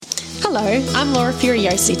Hello, I'm Laura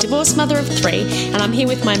Furiosi, divorced mother of 3, and I'm here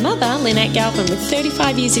with my mother, Lynette Galvin, with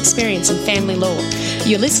 35 years' experience in family law.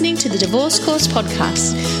 You're listening to the Divorce Course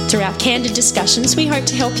podcast. Through our candid discussions, we hope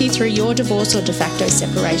to help you through your divorce or de facto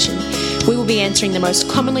separation. We will be answering the most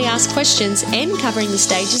commonly asked questions and covering the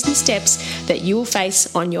stages and steps that you will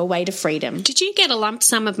face on your way to freedom. Did you get a lump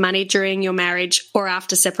sum of money during your marriage or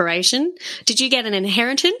after separation? Did you get an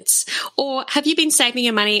inheritance? Or have you been saving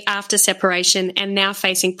your money after separation and now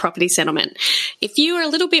facing property settlement? If you are a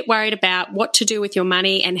little bit worried about what to do with your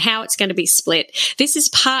money and how it's going to be split, this is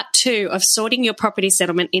part 2 of sorting your property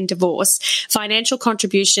settlement in divorce, financial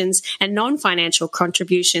contributions and non-financial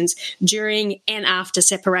contributions during and after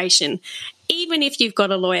separation. Even if you've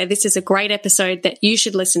got a lawyer, this is a great episode that you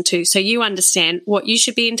should listen to so you understand what you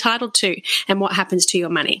should be entitled to and what happens to your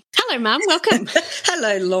money. Hello, Mum. Welcome.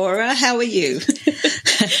 Hello, Laura. How are you?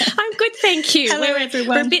 I'm good, thank you. Hello,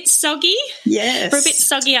 everyone. We're a bit soggy. Yes. We're a bit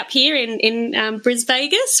soggy up here in Brisbane,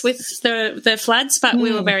 Vegas with the floods, but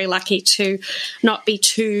we were very lucky to not be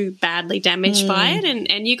too badly damaged by it.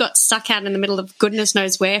 And you got stuck out in the middle of goodness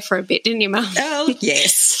knows where for a bit, didn't you, Mum? Oh,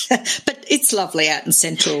 yes. But it's lovely out in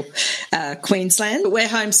central Queensland. But we're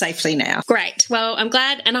home safely now. Great. Well, I'm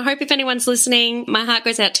glad, and I hope if anyone's listening, my heart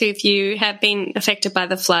goes out to you if you have been affected by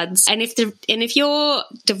the floods. And if your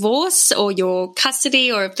divorce or your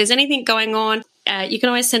custody or if there's anything going on, you can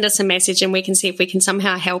always send us a message and we can see if we can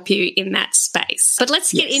somehow help you in that space. But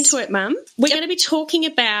let's get into it, Mum. We're going to be talking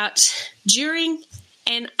about during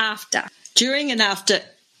and after. During and after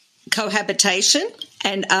cohabitation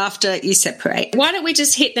and after you separate. Why don't we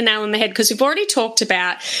just hit the nail on the head? Because we've already talked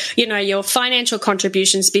about, your financial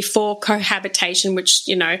contributions before cohabitation, which,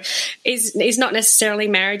 is not necessarily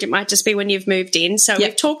marriage. It might just be when you've moved in. So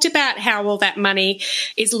we've talked about how all that money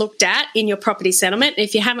is looked at in your property settlement.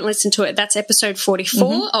 If you haven't listened to it, that's episode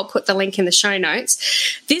 44. I'll put the link in the show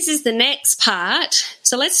notes. This is the next part.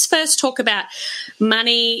 So let's first talk about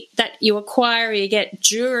money that you acquire or you get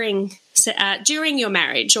during your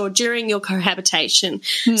marriage or during your cohabitation.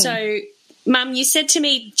 So, Mum, you said to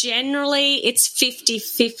me generally it's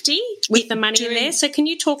 50-50 with the money in there. So can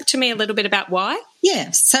you talk to me a little bit about why?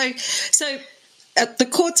 Yeah. So the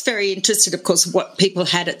court's very interested, of course, what people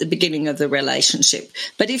had at the beginning of the relationship.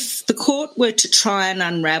 But if the court were to try and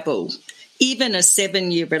unravel even a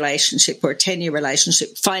 7-year relationship or a 10-year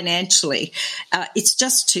relationship financially, it's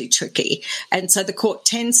just too tricky. And so the court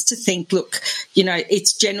tends to think, look,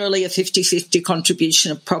 it's generally a 50-50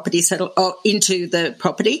 contribution of property into the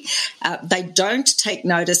property. They don't take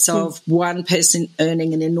notice of one person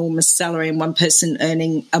earning an enormous salary and one person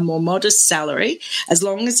earning a more modest salary, as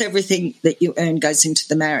long as everything that you earn goes into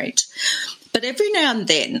the marriage. But every now and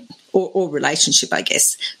then, or relationship, I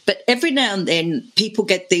guess, but every now and then people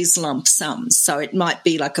get these lump sums. So it might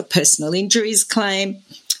be like a personal injuries claim.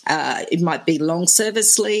 It might be long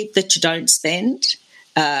service leave that you don't spend.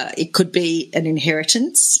 It could be an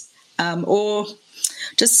inheritance or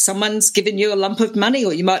just someone's given you a lump of money,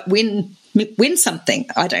 or you might win something.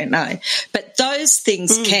 I don't know. But those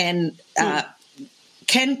things can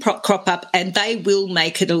crop up, and they will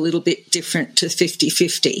make it a little bit different to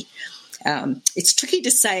 50-50. It's tricky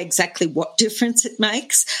to say exactly what difference it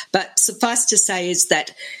makes, but suffice to say is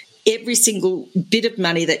that every single bit of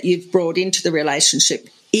money that you've brought into the relationship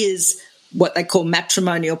is what they call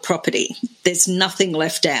matrimonial property. There's nothing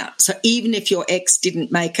left out. So even if your ex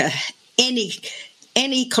didn't make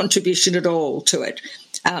any contribution at all to it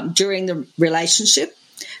during the relationship,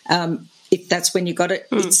 if that's when you got it,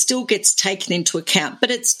 it still gets taken into account,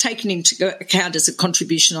 but it's taken into account as a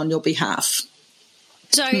contribution on your behalf.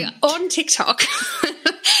 So on TikTok,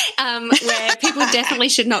 where people definitely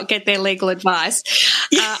should not get their legal advice,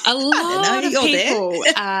 a lot of people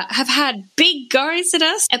have had big goes at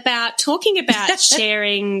us about talking about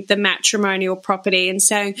sharing the matrimonial property and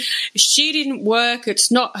saying she didn't work,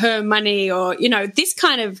 it's not her money, or, this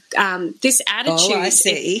kind of this attitude. Oh, I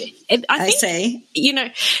see. I see.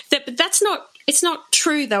 That's not. It's not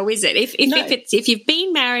true, though, is it? If you've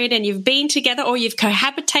been married and you've been together or you've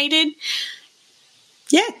cohabitated.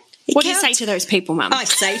 Yeah. What do you say to those people, Mum? I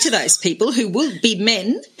say to those people who will be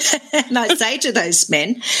men, and I say to those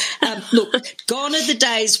men, look, gone are the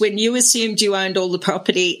days when you assumed you owned all the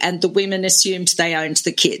property and the women assumed they owned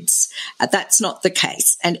the kids. That's not the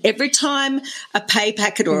case. And every time a pay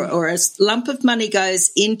packet or a lump of money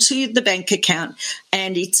goes into the bank account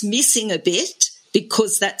and it's missing a bit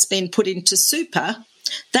because that's been put into super,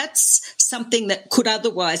 that's something that could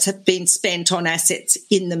otherwise have been spent on assets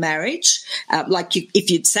in the marriage. If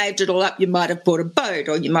you'd saved it all up, you might have bought a boat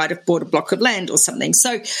or you might have bought a block of land or something.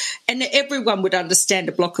 So, and everyone would understand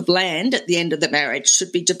a block of land at the end of the marriage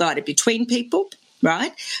should be divided between people.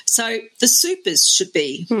 right? So the supers should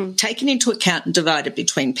be taken into account and divided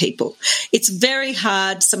between people. It's very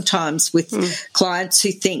hard sometimes with clients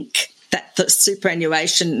who think that the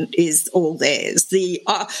superannuation is all theirs.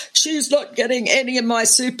 She's not getting any of my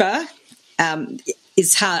super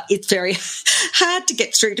is hard. It's very hard to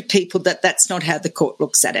get through to people that that's not how the court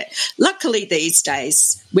looks at it. Luckily, these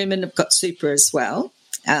days, women have got super as well.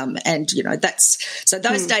 And, you know,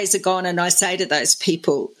 those days are gone, and I say to those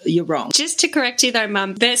people, you're wrong. Just to correct you though,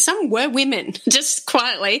 Mum, some were women, just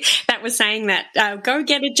quietly, that were saying that, go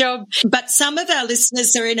get a job. But some of our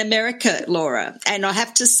listeners are in America, Laura, and I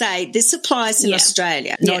have to say this applies in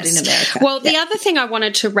Australia, not in America. Well, the other thing I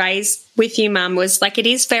wanted to raise with you, Mum, was like it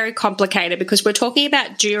is very complicated because we're talking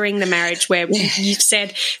about during the marriage where you've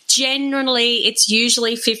said generally it's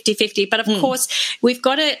usually 50-50, but of course you've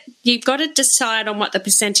got to decide on what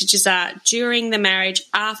the percentages are during the marriage,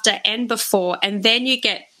 after and before, and then you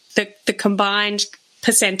get the combined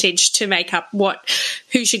percentage to make up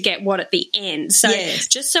who should get what at the end. So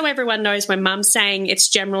just so everyone knows, when Mum's saying it's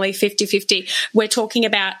generally 50-50, we're talking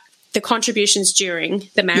about the contributions during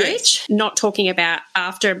the marriage, not talking about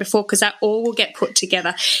after and before, because that all will get put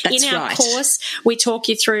together. That's in our course, we talk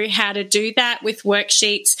you through how to do that with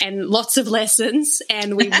worksheets and lots of lessons,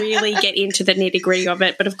 and we really get into the nitty-gritty of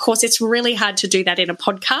it. But, of course, it's really hard to do that in a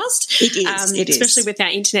podcast. It is. Especially with our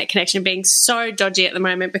internet connection being so dodgy at the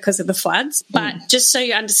moment because of the floods. But just so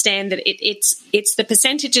you understand that it's the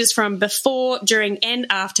percentages from before, during and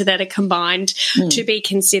after that are combined to be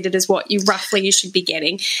considered as what you should be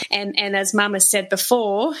getting. And as Mum has said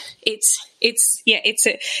before, it's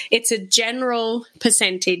a general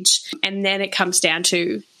percentage, and then it comes down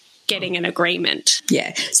to getting an agreement.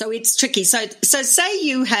 Yeah, so it's tricky. So say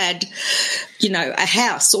you had, a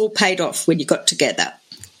house all paid off when you got together,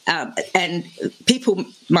 and people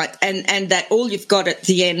might, and that all you've got at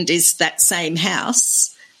the end is that same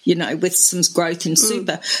house, with some growth in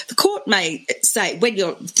super. The court may say when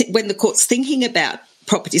the court's thinking about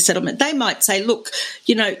property settlement, they might say, look,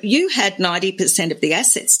 you had 90% of the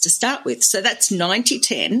assets to start with, so that's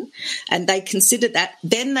 90-10, and they consider that.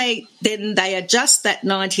 Then they adjust that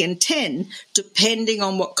 90 and 10 depending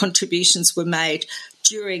on what contributions were made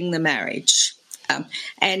during the marriage.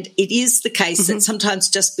 And it is the case that sometimes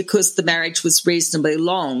just because the marriage was reasonably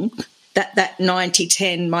long, that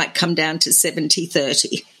 90-10 might come down to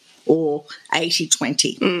 70-30 or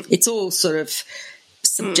 80-20. It's all sort of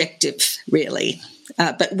subjective, really.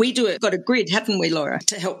 But got a grid, haven't we, Laura,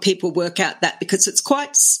 to help people work out that, because it's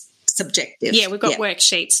quite subjective. Yeah, we've got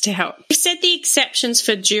worksheets to help. You said the exceptions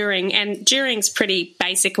for during, and during's pretty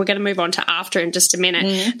basic. We're going to move on to after in just a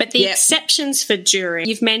minute. But the exceptions for during,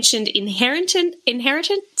 you've mentioned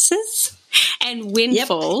inheritances and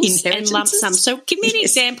windfalls and lump sums. So give me an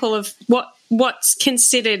example of what's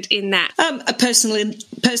considered in that. A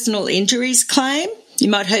personal injuries claim. You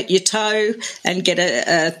might hurt your toe and get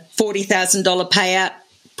a $40,000 payout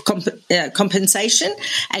compensation,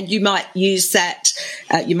 and you might use that.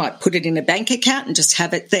 You might put it in a bank account and just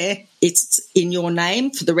have it there. It's in your name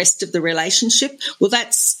for the rest of the relationship. Well,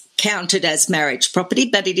 that's counted as marriage property,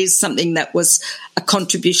 but it is something that was a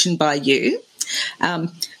contribution by you.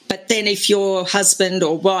 But then if your husband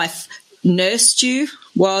or wife nursed you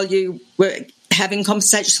while you were having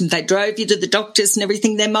conversations, they drove you to the doctors and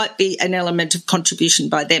everything, there might be an element of contribution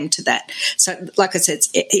by them to that. So, like I said,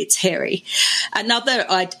 it's hairy. Another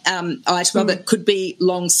item of it could be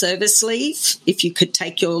long service leave. If you could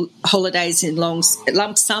take your holidays in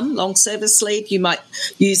lump sum, long service leave, you might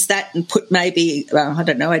use that and put maybe,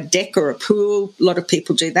 a deck or a pool. A lot of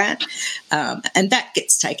people do that. And that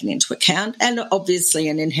gets taken into account. And obviously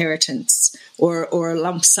an inheritance or a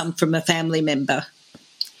lump sum from a family member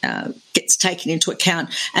gets taken into account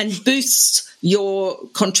and boosts your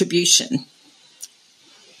contribution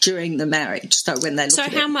during the marriage. So when they look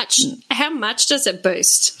at how much does it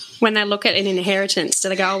boost when they look at an inheritance? Do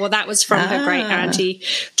they go, oh, well, that was from her great auntie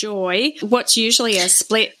Joy? What's usually a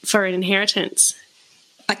split for an inheritance?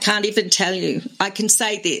 I can't even tell you. I can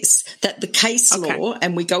say this, that the case law,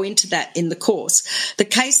 and we go into that in the course, the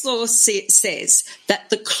case law says that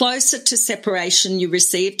the closer to separation you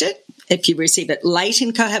received it, if you receive it late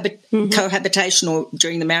in cohabitation or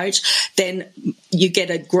during the marriage, then you get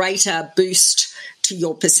a greater boost to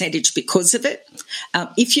your percentage because of it.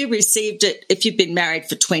 If you received it, if you've been married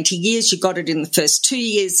for 20 years, you got it in the first 2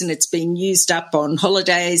 years and it's been used up on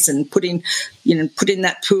holidays and put in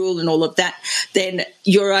that pool and all of that, then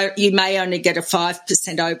you may only get a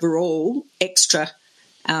 5% overall extra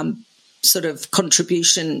sort of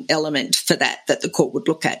contribution element for that the court would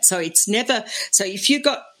look at. So it's never, so if you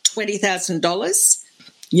got $20,000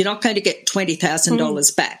 You're not going to get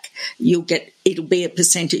 $20,000 back. It'll be a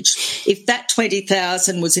percentage. If that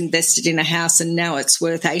 $20,000 was invested in a house and now it's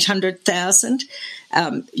worth $800,000,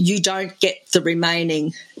 you don't get the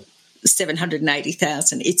remaining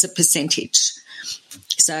 $780,000. It's a percentage.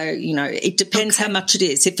 So, it depends how much it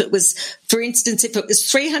is. If it was, for instance, if it was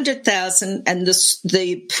 $300,000 and the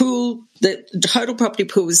total property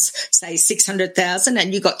pool was, say, $600,000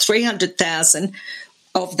 and you got $300,000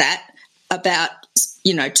 of that about,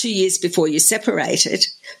 2 years before you separated,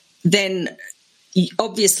 then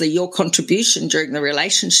obviously your contribution during the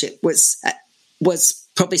relationship was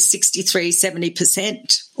probably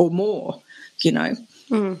 63-70% or more,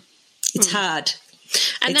 It's hard.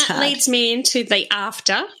 And that leads me into the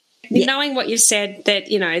after. Yeah. Knowing what you said, that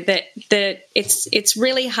that it's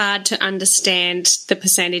really hard to understand the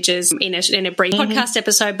percentages in a brief podcast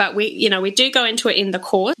episode, but we do go into it in the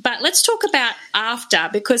course. But let's talk about after,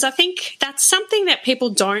 because I think that's something that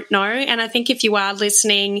people don't know. And I think if you are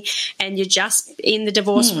listening and you're just in the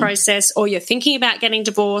divorce process, or you're thinking about getting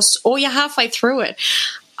divorced, or you're halfway through it,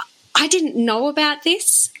 I didn't know about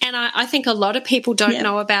this, and I think a lot of people don't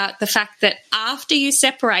know about the fact that after you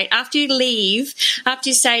separate, after you leave, after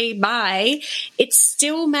you say bye, it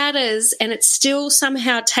still matters, and it's still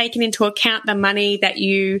somehow taken into account the money that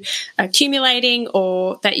you are accumulating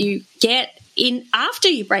or that you get in after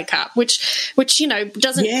you break up, which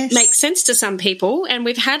doesn't make sense to some people. And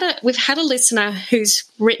we've had a listener who's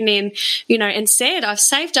written in, and said, I've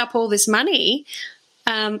saved up all this money.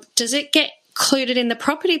 Does it get included in the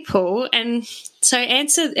property pool? And so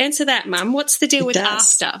answer that, Mum. What's the deal with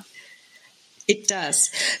after? It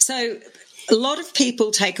does. So a lot of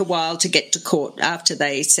people take a while to get to court after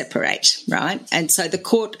they separate, right? And so the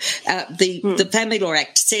court, the Family Law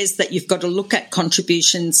Act says that you've got to look at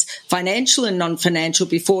contributions, financial and non-financial,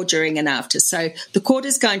 before, during and after. So the court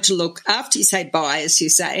is going to look, after you say bye, as you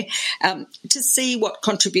say, to see what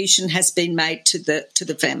contribution has been made to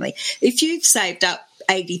the family. If you've saved up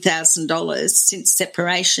 $80,000 since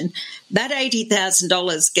separation, that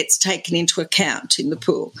 $80,000 gets taken into account in the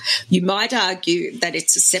pool. You might argue that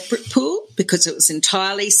it's a separate pool because it was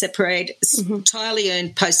entirely separated, entirely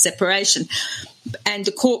earned post-separation. And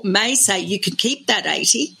the court may say you can keep that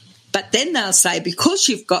 80, but then they'll say because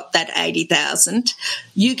you've got that 80,000,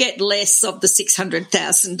 you get less of the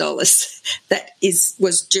 $600,000 that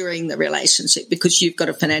was during the relationship because you've got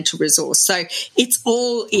a financial resource. So it's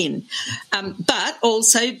all in. But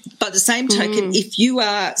also, by the same token, if you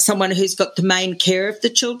are someone who's got the main care of the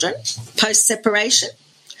children post-separation,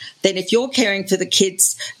 then if you're caring for the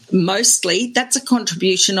kids mostly, that's a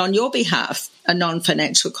contribution on your behalf, a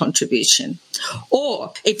non-financial contribution.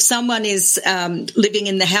 Or if someone is living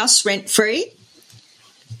in the house rent-free,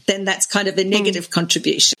 then that's kind of a negative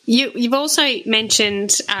contribution. You've also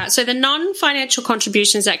mentioned, so the non-financial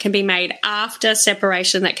contributions that can be made after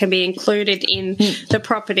separation that can be included in the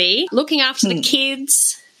property, looking after the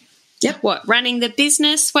kids. Yep. What, running the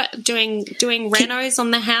business? What, doing renos on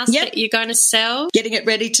the house that you're going to sell? Getting it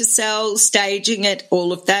ready to sell, staging it,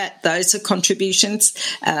 all of that. Those are contributions.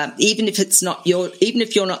 Even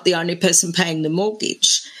if you're not the only person paying the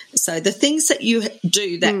mortgage. So the things that you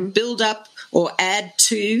do that build up or add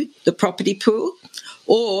to the property pool,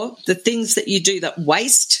 or the things that you do that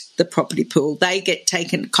waste the property pool, they get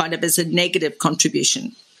taken kind of as a negative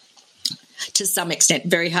contribution to some extent.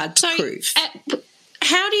 Very hard to prove.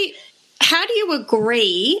 How do you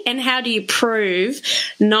agree and how do you prove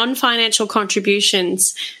non-financial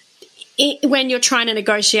contributions when you're trying to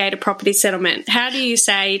negotiate a property settlement? How do you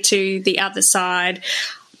say to the other side,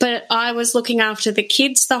 but I was looking after the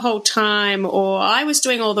kids the whole time, or I was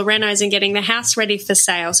doing all the renos and getting the house ready for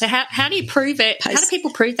sale? So how do you prove it? How do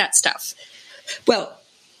people prove that stuff? Well,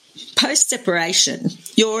 post-separation,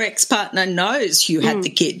 your ex-partner knows you had the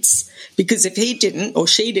kids, because if he didn't or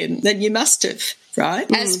she didn't, then you must have. Right.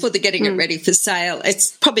 As for the getting it ready for sale,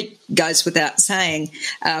 it probably goes without saying.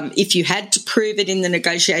 If you had to prove it in the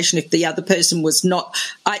negotiation, if the other person was not,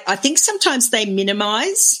 I think sometimes they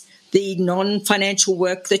minimise the non-financial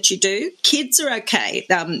work that you do. Kids are okay.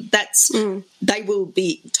 They will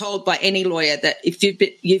be told by any lawyer that if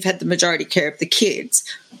you've had the majority care of the kids,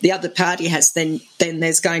 the other party has, then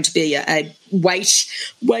there's going to be a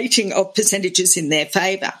weighting of percentages in their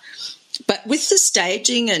favour. But with the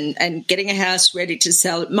staging and getting a house ready to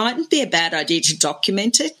sell, it mightn't be a bad idea to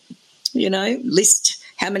document it, list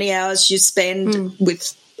how many hours you spend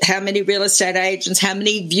with how many real estate agents, how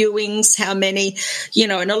many viewings, how many,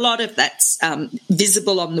 and a lot of that's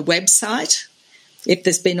visible on the website if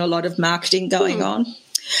there's been a lot of marketing going on.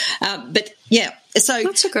 So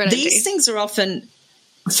that's a great idea. These things are often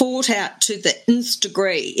fought out to the nth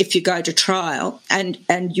degree if you go to trial, and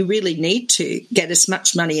you really need to get as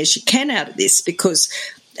much money as you can out of this because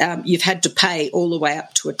you've had to pay all the way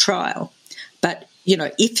up to a trial. But,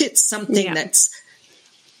 if it's something that's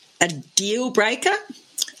a deal breaker,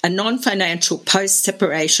 a non-financial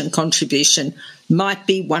post-separation contribution might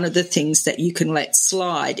be one of the things that you can let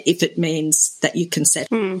slide if it means that you can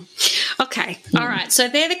settle. Okay. All right. So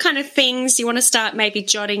they're the kind of things you want to start maybe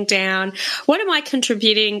jotting down. What am I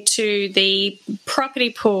contributing to the property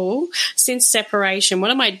pool since separation?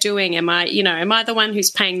 What am I doing? Am I the one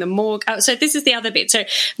who's paying the mortgage? Oh, so this is the other bit. So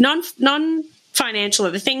non-financial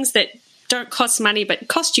are the things that don't cost money but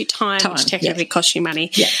cost you time which technically costs you money.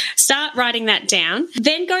 Yeah. Start writing that down.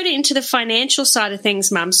 Then go into the financial side of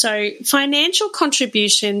things, Mum. So financial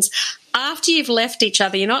contributions after you've left each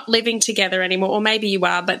other, you're not living together anymore, or maybe you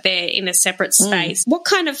are, but they're in a separate space. What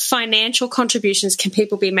kind of financial contributions can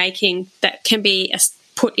people be making that can be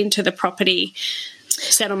put into the property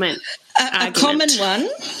settlement argument?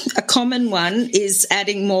 A common one is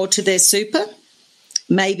adding more to their super.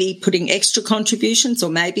 Maybe putting extra contributions, or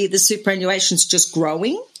maybe the superannuation's just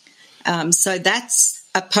growing. So that's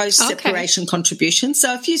a post-separation contribution.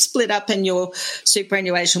 So if you split up and your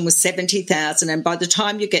superannuation was $70,000, and by the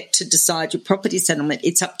time you get to decide your property settlement,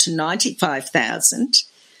 it's up to $95,000,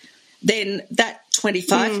 then that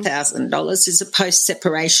 $25,000 is a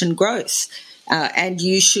post-separation growth. And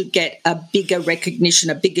you should get a bigger recognition,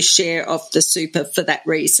 a bigger share of the super for that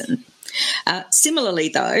reason. Similarly,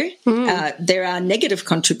 though, there are negative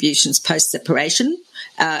contributions post-separation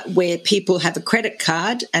where people have a credit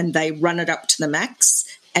card and they run it up to the max,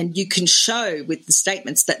 and you can show with the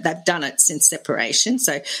statements that they've done it since separation.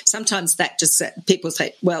 So sometimes that just people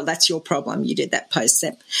say, well, that's your problem. You did that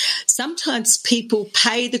post-sep. Sometimes people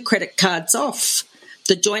pay the credit cards off,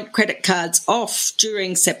 the joint credit cards off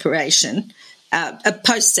during separation,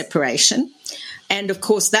 post-separation. And, of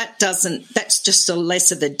course, that's just a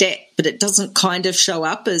less of a debt, but it doesn't kind of show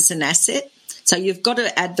up as an asset. So you've got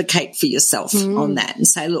to advocate for yourself on that and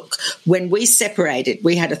say, look, when we separated,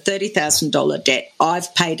 we had a $30,000 debt.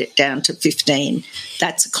 I've paid it down to $15,000.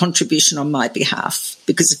 That's a contribution on my behalf.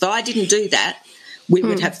 Because if I didn't do that, we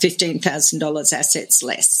would have $15,000 assets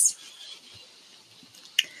less.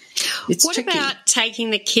 What about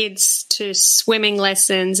taking the kids to swimming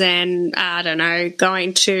lessons and,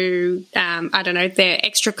 going to, their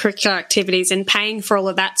extracurricular activities and paying for all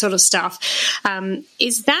of that sort of stuff?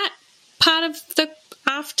 Is that part of the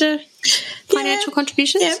after financial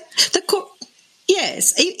contributions? Yeah.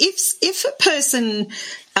 Yes. If a person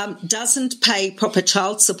doesn't pay proper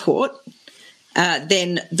child support,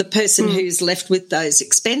 then the person who's left with those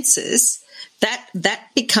expenses, that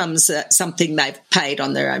becomes something they've paid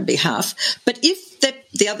on their own behalf. But if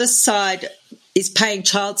the other side is paying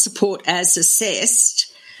child support as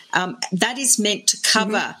assessed, that is meant to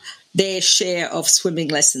cover their share of swimming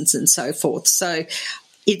lessons and so forth. So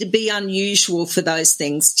it'd be unusual for those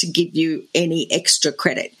things to give you any extra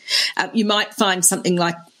credit. You might find something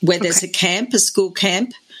like where there's a school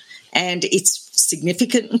camp, and it's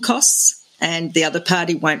significant in costs, and the other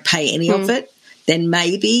party won't pay any of it, then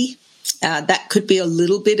maybe that could be a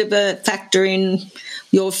little bit of a factor in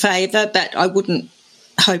your favour, but I wouldn't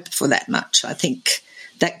hope for that much. I think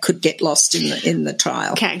that could get lost in the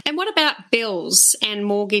trial. Okay. And what about bills and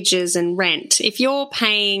mortgages and rent? If you're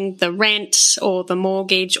paying the rent or the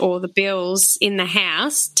mortgage or the bills in the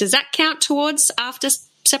house, does that count towards after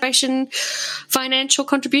separation financial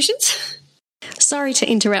contributions? Sorry to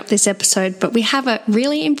interrupt this episode, but we have a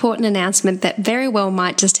really important announcement that very well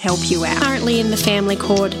might just help you out. Currently in the family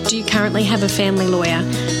court, do you currently have a family lawyer?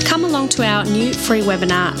 Come along to our new free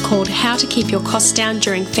webinar called How to Keep Your Costs Down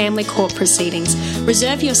During Family Court Proceedings.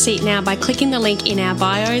 Reserve your seat now by clicking the link in our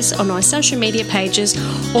bios on our social media pages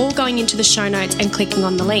or going into the show notes and clicking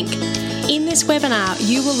on the link. In this webinar,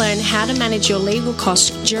 you will learn how to manage your legal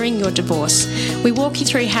costs during your divorce. We walk you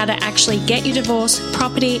through how to actually get your divorce,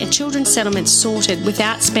 property and children's settlements sorted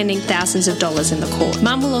without spending thousands of dollars in the court.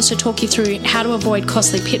 Mum will also talk you through how to avoid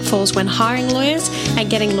costly pitfalls when hiring lawyers and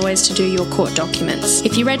getting lawyers to do your court documents.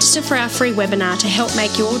 If you register for our free webinar to help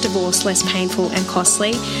make your divorce less painful and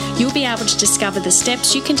costly, you'll be able to discover the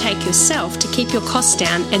steps you can take yourself to keep your costs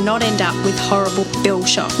down and not end up with horrible bill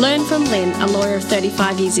shock. Learn from Lynn, a lawyer of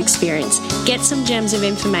 35 years experience. Get some gems of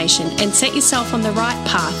information and set yourself on the right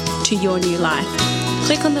path to your new life.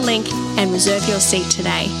 Click on the link and reserve your seat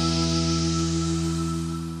today.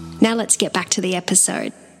 Now let's get back to the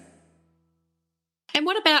episode. And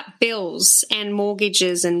what about bills and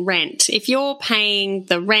mortgages and rent? If you're paying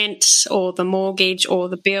the rent or the mortgage or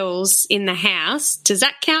the bills in the house, does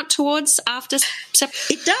that count towards after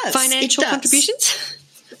it does. financial contributions?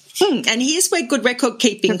 And here's where good record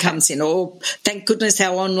keeping comes in, or thank goodness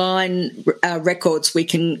our online records we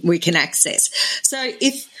can access. So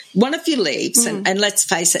if one of you leaves, and let's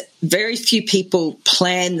face it, very few people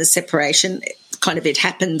plan the separation. Kind of it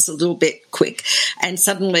happens a little bit quick, and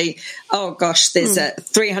suddenly, oh gosh, there's a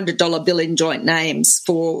 $300 bill in joint names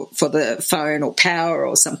for the phone or power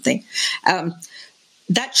or something.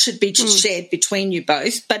 That should be shared between you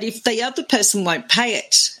both. But if the other person won't pay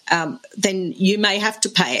it, then you may have to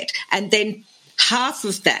pay it. And then half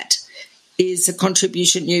of that is a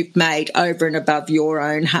contribution you've made over and above your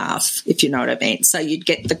own half, if you know what I mean. So you'd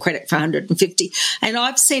get the credit for $150. And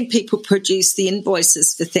I've seen people produce the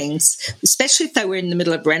invoices for things, especially if they were in the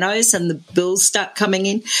middle of renos and the bills start coming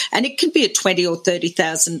in. And it can be a $20,000 or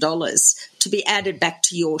 $30,000 to be added back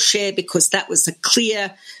to your share because that was a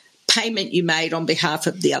clear payment you made on behalf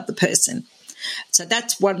of the other person. So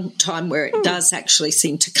that's one time where it does actually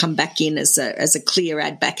seem to come back in as a clear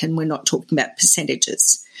add back, and we're not talking about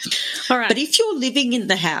percentages. All right. But if you're living in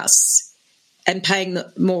the house and paying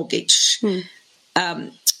the mortgage,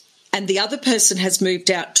 and the other person has moved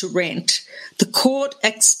out to rent, the court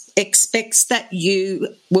expects that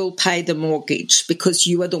you will pay the mortgage because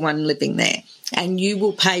you are the one living there, and you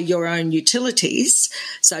will pay your own utilities.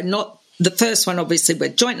 So not the first one, obviously,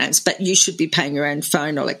 with joint names, but you should be paying your own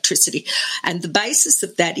phone, electricity. And the basis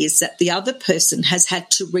of that is that the other person has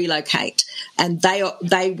had to relocate, and they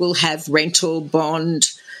will have rental,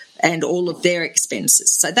 bond, and all of their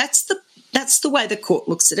expenses. So that's the way the court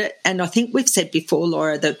looks at it. And I think we've said before,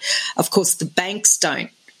 Laura, that, of course, the banks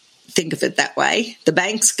don't think of it that way. The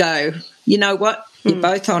banks go, you know what, you're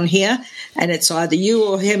both on here, and it's either you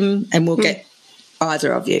or him, and we'll get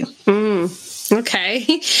either of you.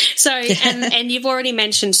 Okay. So, and you've already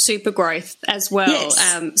mentioned super growth as well.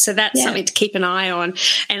 Yes. So that's something to keep an eye on.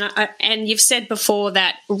 And you've said before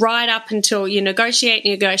that right up until you negotiate.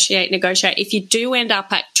 If you do end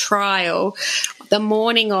up at trial, the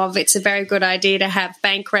morning of, it's a very good idea to have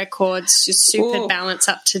bank records, your super balance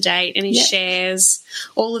up to date, any shares,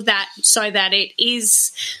 all of that, so that it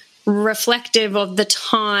is reflective of the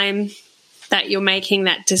time that you're making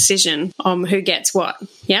that decision on who gets what.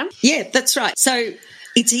 Yeah? Yeah, that's right. So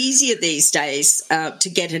it's easier these days to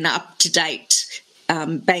get an up-to-date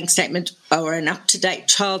bank statement or an up-to-date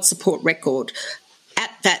child support record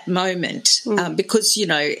at that moment because, you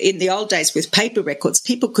know, in the old days with paper records,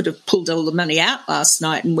 people could have pulled all the money out last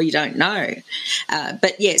night and we don't know.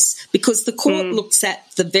 But, yes, because the court looks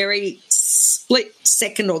at the very split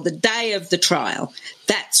second or the day of the trial,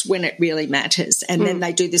 that's when it really matters. And then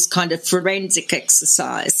they do this kind of forensic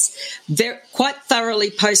exercise, quite thoroughly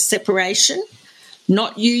post-separation,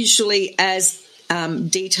 not usually as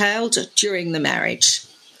detailed during the marriage.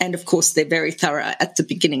 And, of course, they're very thorough at the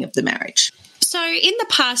beginning of the marriage. So in the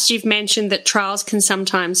past, you've mentioned that trials can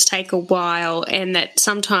sometimes take a while and that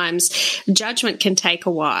sometimes judgment can take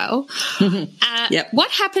a while.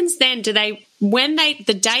 What happens then? The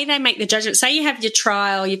day they make the judgment, say you have your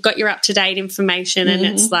trial, you've got your up-to-date information and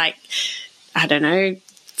it's like, I don't know,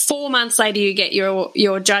 4 months later you get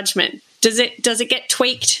your judgment. Does it get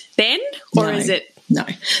tweaked then, or is it? No,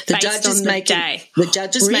 the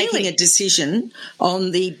judge is making a decision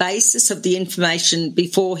on the basis of the information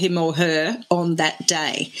before him or her on that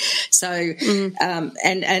day. So,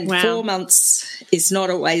 and 4 months is not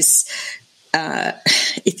always.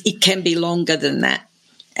 It can be longer than that.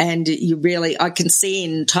 And I can see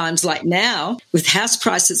in times like now, with house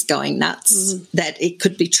prices going nuts, that it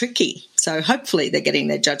could be tricky. So hopefully they're getting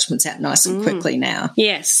their judgments out nice and quickly now.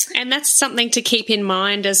 Yes, and that's something to keep in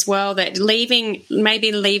mind as well, that leaving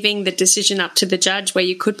the decision up to the judge where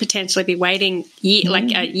you could potentially be waiting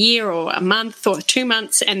like a year or a month or 2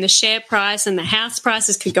 months, and the share price and the house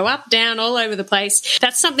prices could go up, down, all over the place.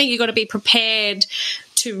 That's something you've got to be prepared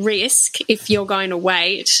to risk if you're going to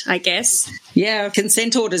wait, I guess. Yeah,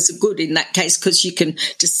 consent orders are good in that case because you can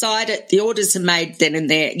decide it. The orders are made then and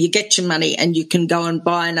there. You get your money and you can go and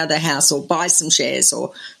buy another house or buy some shares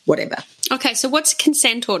or whatever. Okay, so what's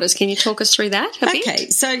consent orders? Can you talk us through that a bit? Okay,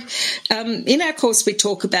 so in our course we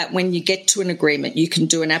talk about when you get to an agreement, you can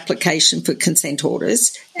do an application for consent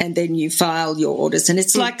orders and then you file your orders. And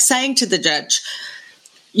it's like saying to the judge,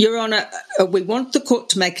 Your Honour, we want the court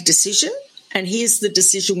to make a decision, and here's the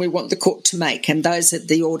decision we want the court to make, and those are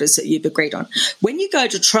the orders that you've agreed on. When you go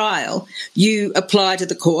to trial, you apply to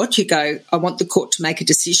the court, you go, I want the court to make a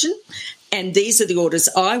decision, and these are the orders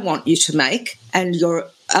I want you to make, and your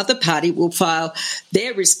other party will file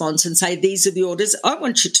their response and say, these are the orders I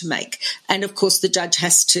want you to make. And, of course, the judge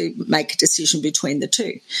has to make a decision between the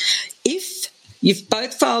two. If you've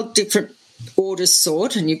both filed different orders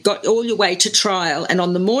sought and you've got all your way to trial, and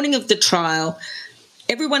on the morning of the trial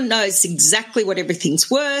everyone knows exactly what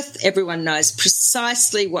everything's worth. Everyone knows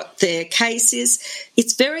precisely what their case is.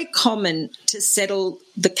 It's very common to settle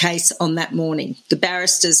the case on that morning. The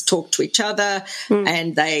barristers talk to each other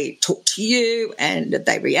and they talk to you and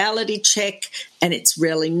they reality check, and it's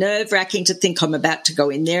really nerve-wracking to think I'm about to go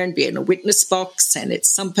in there and be in a witness box and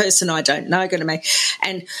it's some person I don't know going to make.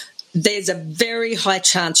 And there's a very high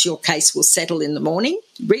chance your case will settle in the morning,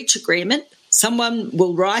 reach agreement, someone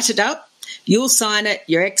will write it up, you'll sign it,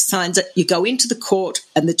 your ex signs it, you go into the court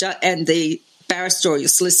and the barrister or your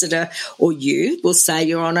solicitor or you will say,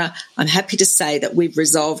 Your Honour, I'm happy to say that we've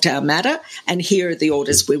resolved our matter and here are the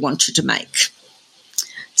orders we want you to make.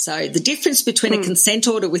 So the difference between a consent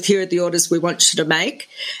order with here are the orders we want you to make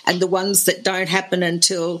and the ones that don't happen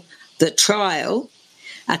until the trial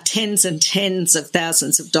are tens and tens of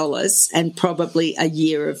thousands of dollars and probably a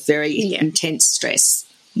year of very intense stress.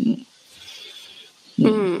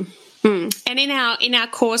 And in our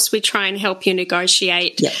course, we try and help you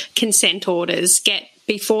negotiate consent orders,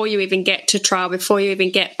 before you even get to trial, before you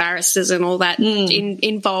even get barristers and all that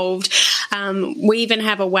involved. We even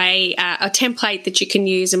have a template that you can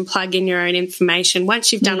use and plug in your own information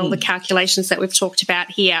once you've done all the calculations that we've talked about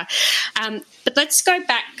here. But let's go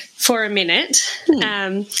back for a minute.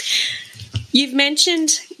 You've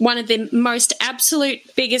mentioned one of the most absolute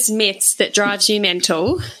biggest myths that drives you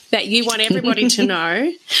mental that you want everybody to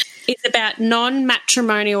know is about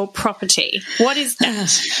non-matrimonial property. What is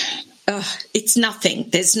that? It's nothing.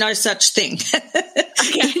 There's no such thing.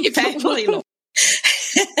 Family law.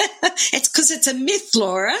 It's because it's a myth,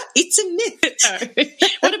 Laura. It's a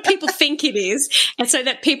myth. What do people think it is? And so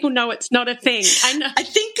that people know it's not a thing. I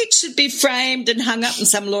think it should be framed and hung up in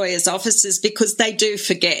some lawyers' offices because they do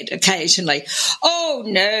forget occasionally. Oh,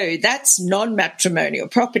 no, that's non-matrimonial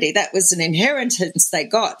property. That was an inheritance they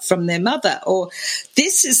got from their mother. Or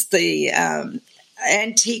this is the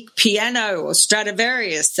antique piano or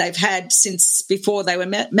Stradivarius they've had since before they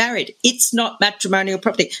were married. It's not matrimonial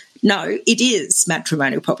property. No, it is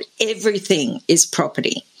matrimonial property. Everything is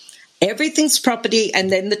property. Everything's property,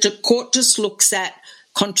 and then the court just looks at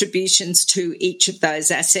contributions to each of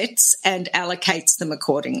those assets and allocates them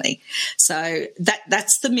accordingly. So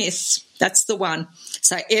that's the myth. That's the one.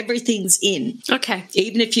 So everything's in. Okay.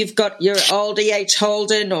 Even if you've got your old E.H.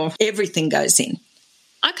 Holden, or everything goes in.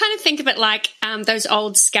 I kind of think of it like those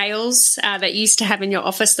old scales that you used to have in your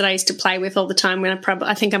office that I used to play with all the time when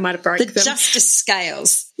I think I might have broke them. The justice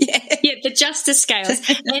scales. Yeah, the justice scales.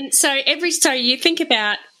 And so you think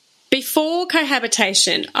about before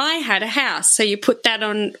cohabitation, I had a house, so you put that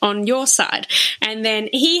on your side. And then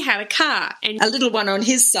he had a car. And a little one on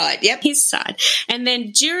his side, his side. And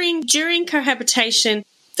then during cohabitation,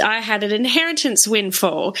 I had an inheritance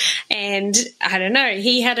windfall and I don't know,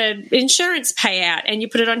 he had an insurance payout and you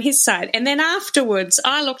put it on his side. And then afterwards,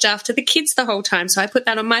 I looked after the kids the whole time. So I put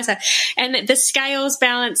that on my side and the scales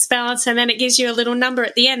balance. And then it gives you a little number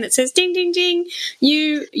at the end that says, ding, ding, ding,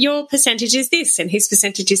 your percentage is this and his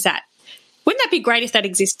percentage is that. Wouldn't that be great if that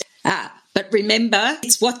existed? But remember,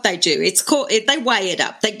 it's what they do. They weigh it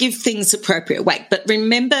up. They give things appropriate weight. But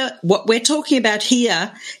remember, what we're talking about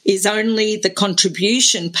here is only the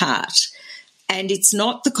contribution part. And it's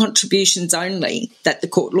not the contributions only that the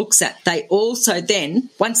court looks at. They also then,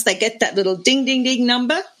 once they get that little ding, ding, ding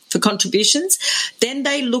number for contributions, then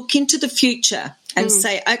they look into the future and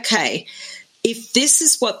say, okay, if this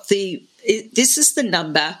is this is the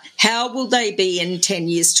number, how will they be in 10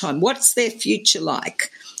 years' time? What's their future like?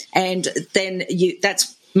 And then that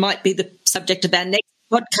might be the subject of our next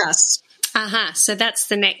podcast. So that's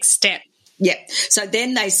the next step. Yeah. So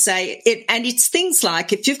then they say and it's things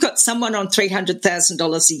like if you've got someone on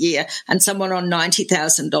 $300,000 a year and someone on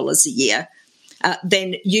 $90,000 a year,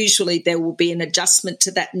 then usually there will be an adjustment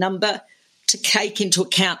to that number to take into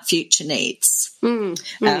account future needs.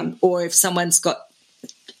 Or if someone's got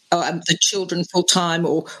the children full time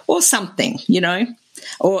or something,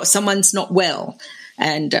 or someone's not well.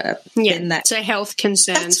 And then that. So health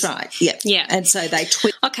concerns. That's right. Yeah. And so they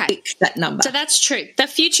tweak that number. So that's true. The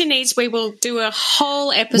future needs we will do a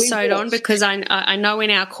whole episode on because I know in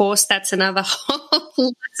our course that's another whole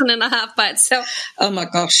lesson and a half by itself. Oh my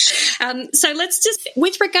gosh. So let's just,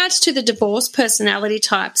 with regards to the divorce personality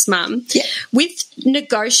types, Mum, with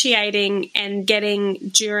negotiating and getting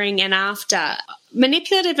during and after,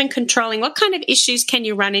 manipulative and controlling, what kind of issues can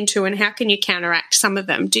you run into and how can you counteract some of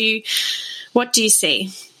them? What do you see?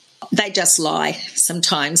 They just lie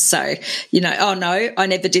sometimes. So, oh no, I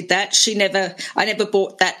never did that. I never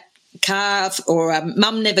bought that car, or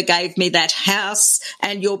mum never gave me that house.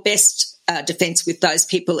 And your best defence with those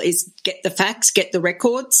people is get the facts, get the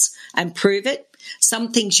records and prove it.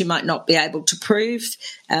 Some things you might not be able to prove,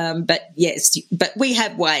 but we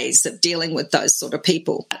have ways of dealing with those sort of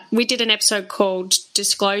people. We did an episode called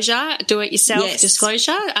Disclosure, Do-It-Yourself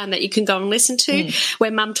Disclosure, that you can go and listen to,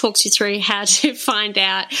 where Mum talks you through how to find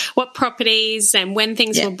out what properties and when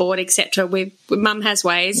things were bought, etc. Mum has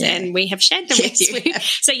ways, and we have shared them with you.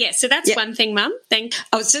 So that's one thing, Mum. I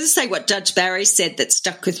was going to say what Judge Barry said that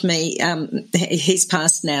stuck with me. He's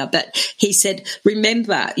passed now, but he said,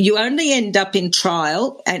 remember, you only end up in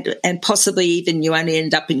trial and possibly even you only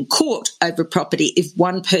end up in court over property if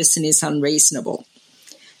one person is unreasonable.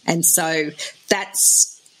 And so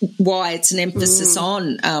that's why it's an emphasis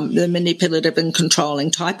on the manipulative and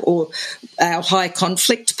controlling type, or our high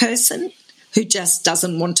conflict person who just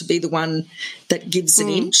doesn't want to be the one that gives an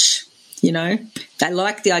inch. You know, they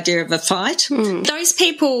like the idea of a fight. Those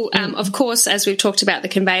people, of course, as we've talked about the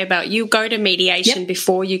conveyor belt, you go to mediation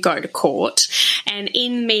before you go to court. And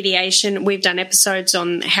in mediation, we've done episodes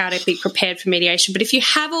on how to be prepared for mediation. But if you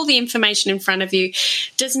have all the information in front of you,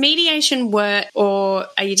 does mediation work, or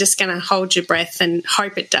are you just going to hold your breath and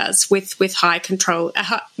hope it does with high control,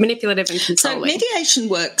 manipulative and controlling? So mediation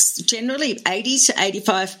works generally 80 to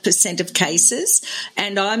 85% of cases.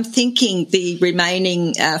 And I'm thinking the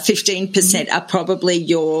remaining 15% are probably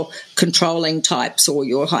your controlling types or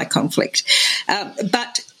your high conflict.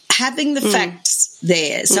 But having the facts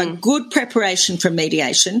there, so good preparation for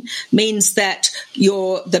mediation means that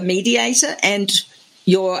you're the mediator and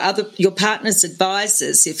your partner's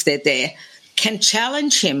advisors, if they're there, can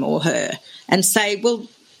challenge him or her and say, well,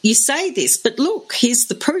 you say this, but look, here's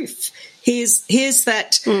the proof. Here's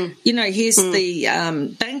that, here's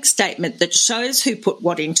the bank statement that shows who put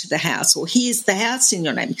what into the house, or here's the house in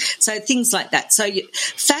your name. So things like that. So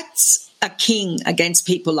facts are king against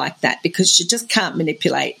people like that, because you just can't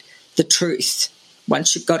manipulate the truth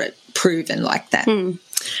once you've got it proven like that.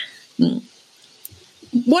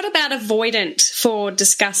 What about avoidant for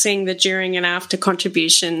discussing the during and after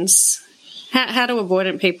contributions? How do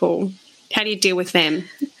avoidant people, how do you deal with them?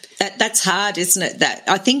 That's hard, isn't it? That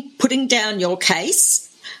I think putting down your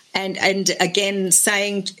case and again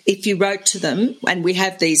saying, if you wrote to them, and we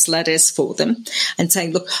have these letters for them, and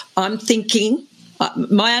saying, look, I'm thinking,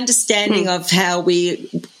 my understanding of how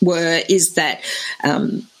we were is that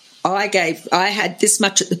I had this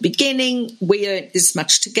much at the beginning, we earned this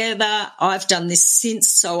much together, I've done this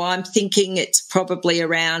since, so I'm thinking it's probably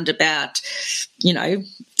around about,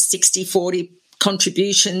 60-40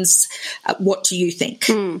 contributions. What do you think?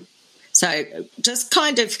 So just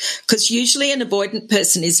kind of, because usually an avoidant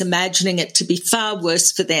person is imagining it to be far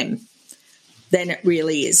worse for them than it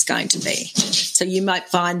really is going to be. So you might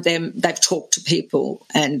find they've talked to people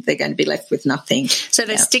and they're going to be left with nothing. So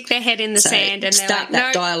they stick their head in the sand and they're like,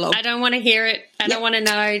 no, dialogue. I don't want to hear it. I don't want to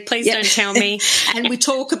know. Please don't tell me. And we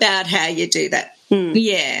talk about how you do that.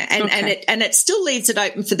 Yeah, and it still leaves it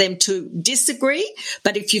open for them to disagree.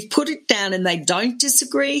 But if you've put it down and they don't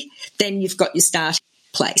disagree, then you've got your starting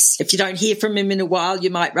place. If you don't hear from him in a while, you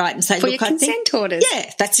might write and say, look, I think consent orders.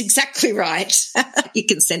 Yeah, that's exactly right. You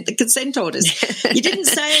consent the consent orders. You didn't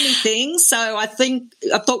say anything, so I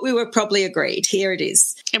thought we were probably agreed. Here it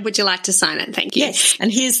is. And would you like to sign it? Thank you. Yes,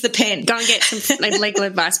 and here's the pen. Go and get some legal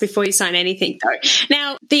advice before you sign anything, though.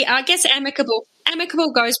 Now, I guess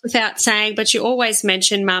amicable goes without saying, but you always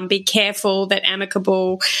mention, Mum, be careful that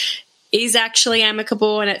amicable is actually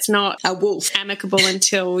amicable and it's not a wolf amicable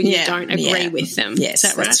until you don't agree with them. Yes,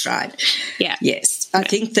 is that right? That's right. Yeah. Yes. I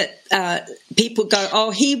think that people go,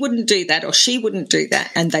 oh, he wouldn't do that or she wouldn't do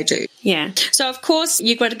that, and they do. Yeah. So, of course,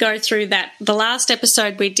 you've got to go through that. The last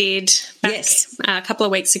episode we did back a couple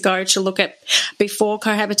of weeks ago to look at before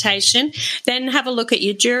cohabitation, then have a look at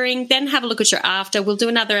your during, then have a look at your after. We'll do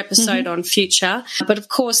another episode on future. But, of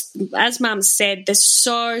course, as Mum said, there's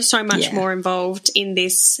so much more involved in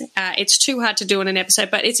this. It's too hard to do in an episode,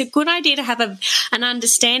 but it's a good idea to have an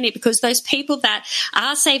understanding, because those people that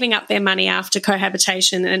are saving up their money after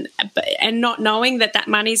cohabitation and not knowing that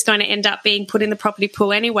money is going to end up being put in the property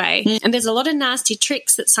pool anyway. And there's a lot of nasty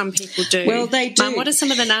tricks that some people do. Well, they do. Mum, what are some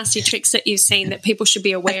of the nasty tricks that you've seen that people should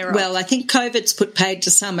be aware of? Well, I think COVID's put paid to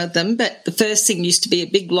some of them, but the first thing used to be a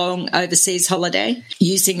big, long overseas holiday,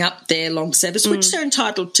 using up their long service, which they're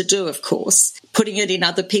entitled to do, of course, putting it in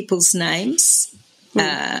other people's names,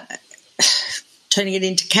 turning it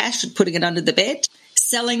into cash and putting it under the bed,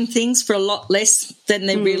 selling things for a lot less than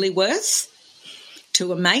they're really worth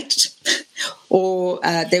to a mate. Or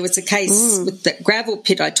there was a case with the gravel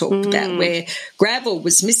pit I talked about, where gravel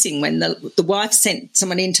was missing when the wife sent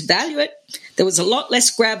someone in to value it. There was a lot less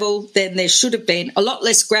gravel than there should have been, a lot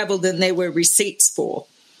less gravel than there were receipts for.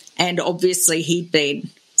 And obviously he'd been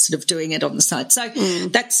sort of doing it on the side. So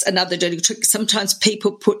that's another dirty trick. Sometimes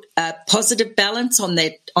people put a positive balance on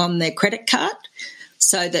their credit card,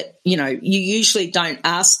 so that, you usually don't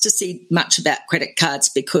ask to see much about credit cards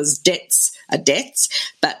because debts are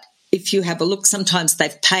debts. But if you have a look, sometimes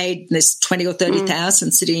they've paid this 20 or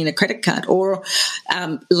 30,000 sitting in a credit card. Or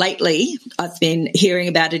lately, I've been hearing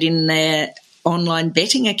about it in their online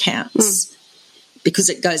betting accounts because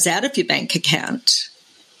it goes out of your bank account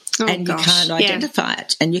and you can't identify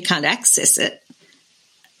it and you can't access it.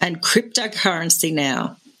 And cryptocurrency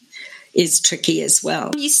now is tricky as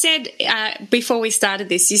well. You said before we started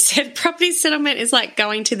this, you said property settlement is like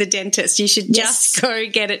going to the dentist. You should just go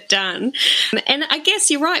get it done. And I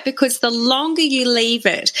guess you're right, because the longer you leave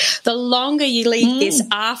it, the longer you leave this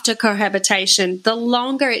after cohabitation, the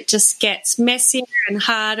longer it just gets messier and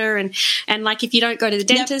harder. And like if you don't go to the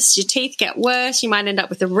dentist, your teeth get worse. You might end up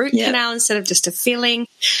with a root canal instead of just a filling.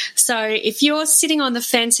 So if you're sitting on the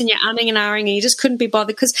fence and you're umming and ahhing and you just couldn't be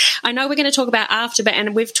bothered, because I know we're going to talk about after,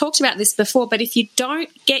 and we've talked about this before, but if you don't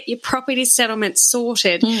get your property settlement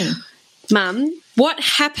sorted, Mum, what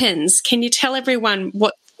happens? Can you tell everyone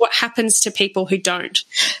what happens to people who don't?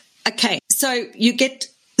 Okay, so you get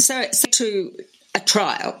to a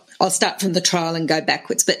trial. I'll start from the trial and go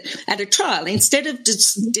backwards. But at a trial, instead of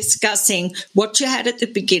discussing what you had at the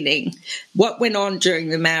beginning, what went on during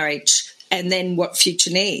the marriage, and then what future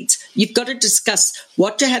needs, you've got to discuss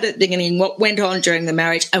what you had at the beginning, what went on during the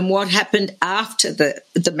marriage, and what happened after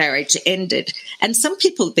the marriage ended. And some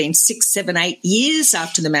people have been 6, 7, 8 years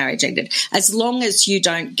after the marriage ended. As long as you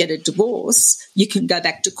don't get a divorce, you can go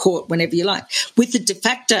back to court whenever you like. With the de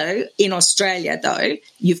facto in Australia, though,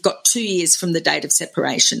 you've got 2 years from the date of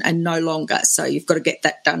separation and no longer. So you've got to get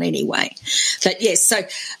that done anyway. But yes, so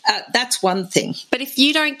that's one thing. But if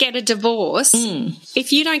you don't get a divorce,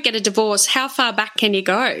 how far back can you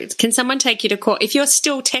go? Can someone take you to court? If you're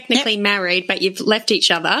still technically married but you've left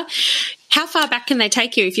each other, how far back can they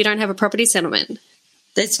take you if you don't have a property settlement?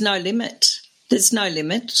 There's no limit. There's no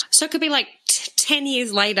limit. So it could be like 10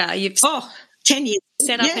 years later. You've 10 years.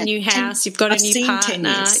 Set up a new house. You've got a new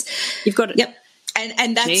partner. You've got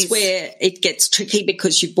And that's where it gets tricky,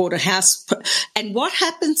 because you bought a house. And what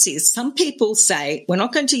happens is some people say, we're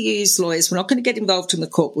not going to use lawyers, we're not going to get involved in the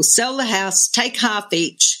court, we'll sell the house, take half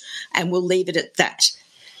each, and we'll leave it at that.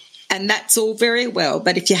 And that's all very well.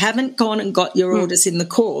 But if you haven't gone and got your orders in the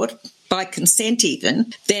court, by consent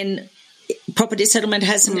even, then property settlement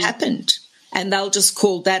hasn't happened. And they'll just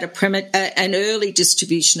call that an early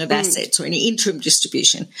distribution of assets or an interim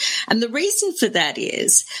distribution. And the reason for that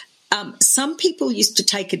is some people used to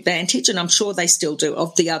take advantage, and I'm sure they still do,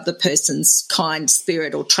 of the other person's kind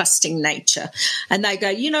spirit or trusting nature. And they go,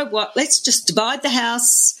 you know what, let's just divide the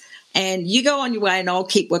house and you go on your way and I'll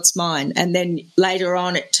keep what's mine. And then later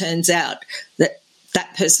on it turns out that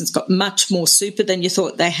that person's got much more super than you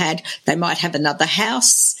thought they had. They might have another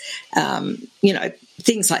house,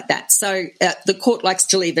 things like that. So the court likes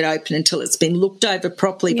to leave it open until it's been looked over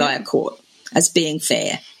properly by a court as being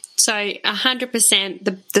fair. So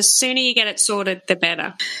 100%, the sooner you get it sorted, the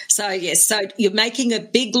better. So, yes, so you're making a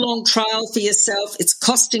big, long trial for yourself. It's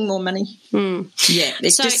costing more money. Yeah,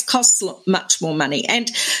 it just costs much more money.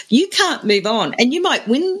 And you can't move on. And you might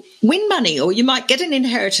win money, or you might get an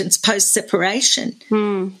inheritance post-separation.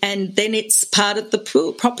 And then it's part of the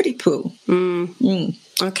property pool.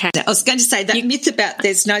 Okay. I was going to say that myth about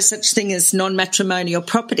there's no such thing as non-matrimonial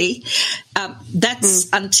property,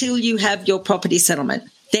 that's until you have your property settlement.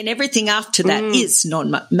 Then everything after that is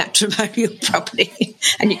non-matrimonial property,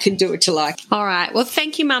 and you can do what you like. All right. Well,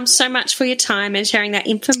 thank you, Mum, so much for your time and sharing that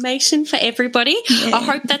information for everybody. Yeah. I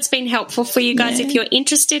hope that's been helpful for you guys. If you're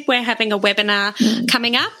interested, we're having a webinar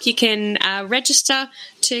coming up. You can register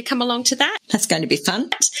to come along to that. That's going to be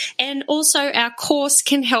fun. And also our course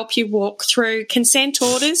can help you walk through consent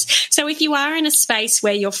orders. So if you are in a space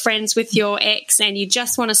where you're friends with your ex and you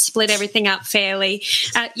just want to split everything up fairly,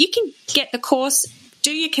 you can get the course,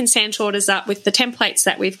 do your consent orders up with the templates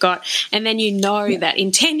that we've got, and then you know that in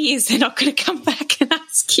 10 years they're not going to come back and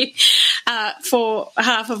ask you for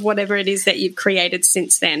half of whatever it is that you've created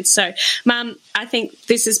since then. So, Mum, I think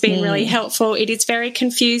this has been really helpful. It is very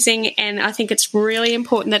confusing, and I think it's really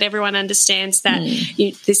important that everyone understands that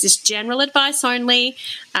this is general advice only.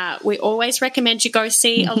 We always recommend you go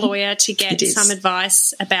see a lawyer to get some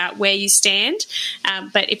advice about where you stand.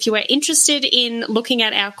 But if you are interested in looking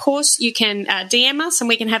at our course, you can DM us and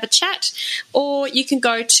we can have a chat, or you can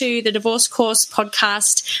go to the Divorce Course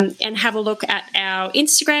podcast and have a look at our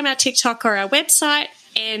Instagram, our TikTok, or our website,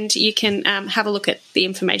 and you can have a look at the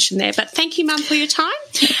information there. But thank you, Mum, for your time.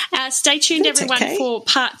 Stay tuned, everyone, for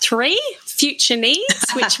part 3, future needs,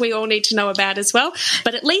 which we all need to know about as well.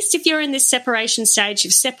 But at least if you're in this separation stage,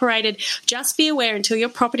 you've separated, just be aware until your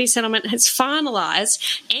property settlement has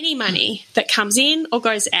finalised, any money that comes in or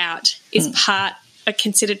goes out is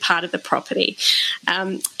considered part of the property.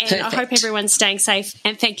 And I hope everyone's staying safe.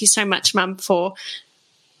 And thank you so much, Mum, for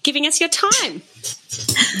giving us your time.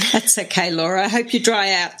 That's okay, Laura. I hope you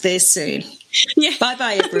dry out there soon. Yeah.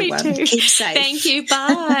 Bye-bye, everyone. Me too. Keep safe. Thank you.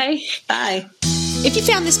 Bye. Bye. If you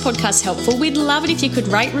found this podcast helpful, we'd love it if you could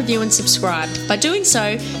rate, review and subscribe. By doing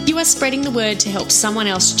so, you are spreading the word to help someone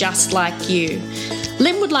else just like you.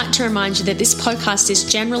 Lynn would like to remind you that this podcast is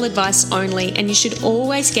general advice only, and you should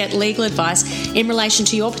always get legal advice in relation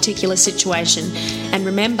to your particular situation. And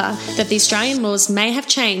remember that the Australian laws may have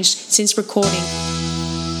changed since recording.